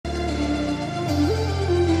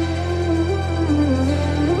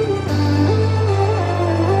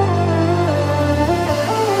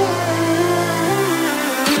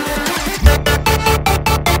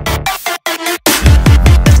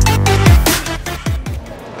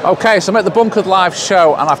Okay, so I'm at the Bunkered Live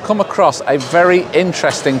show and I've come across a very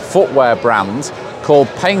interesting footwear brand called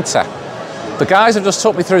Payntr. The guys have just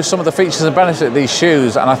took me through some of the features and benefits of these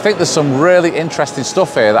shoes, and I think there's some really interesting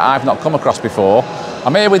stuff here that I've not come across before.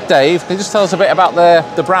 I'm here with Dave. Can you just tell us a bit about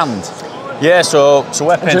the brand? Yeah, so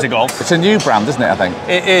we're Payntr Golf. It's a new brand, isn't it, I think?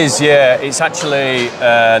 It is, yeah. It's actually,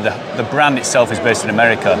 the brand itself is based in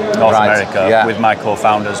America, North America, with my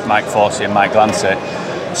co-founders, Mike Forsey and Mike Glancy.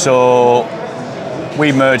 So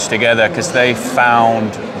we merged together because they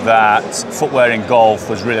found that footwear in golf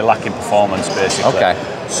was really lacking performance, basically.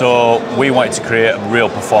 Okay. So we wanted to create a real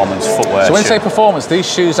performance footwear. So when you say performance, these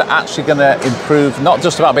shoes are actually going to improve, not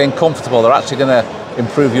just about being comfortable, they're actually going to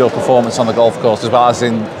improve your performance on the golf course as well as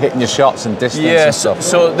in hitting your shots and distance and stuff.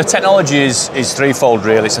 So the technology is threefold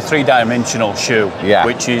really. It's a three-dimensional shoe,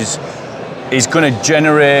 which is going to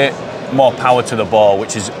generate more power to the ball,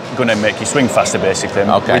 which is going to make you swing faster basically.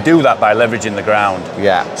 Okay. We do that by leveraging the ground.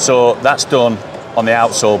 Yeah. So that's done on the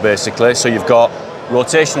outsole basically. So you've got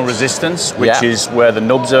rotational resistance, which is where the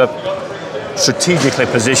nubs are strategically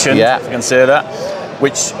positioned, if I can say that,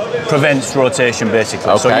 which prevents rotation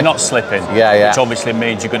basically. So you're not slipping, which obviously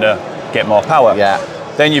means you're going to get more power.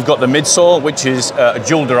 Then you've got the midsole, which is a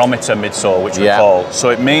dual durometer midsole, which we call. So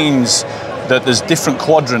it means that there's different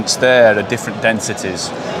quadrants there at different densities.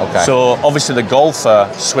 So obviously the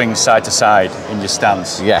golfer swings side to side in your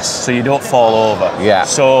stance. So you don't fall over.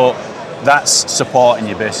 So that's supporting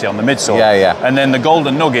you basically on the midsole. And then the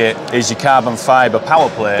golden nugget is your carbon fibre power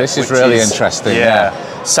plate. This is really interesting.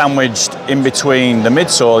 Sandwiched in between the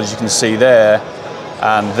midsole, as you can see there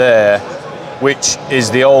and there, which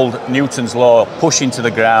is the old Newton's law, pushing to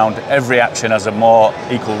the ground. Every action has a more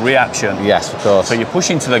equal reaction. Yes, of course. So you're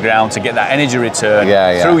pushing to the ground to get that energy return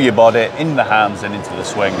through your body, in the hands and into the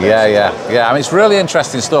swing. I mean, it's really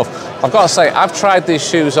interesting stuff. I've got to say, I've tried these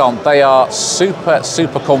shoes on. They are super,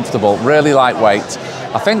 super comfortable, really lightweight.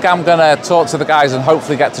 I think I'm going to talk to the guys and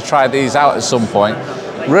hopefully get to try these out at some point.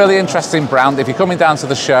 Really interesting brand. If you're coming down to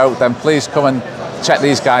the show, then please come and check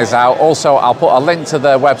these guys out. Also, I'll put a link to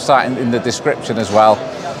their website in the description as well.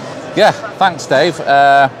 Yeah, thanks, Dave.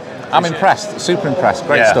 I'm impressed, super impressed.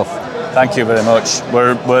 Great stuff. Thank you very much.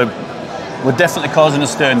 We're definitely causing a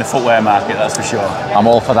stir in the footwear market, that's for sure. I'm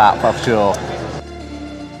all for that, for sure.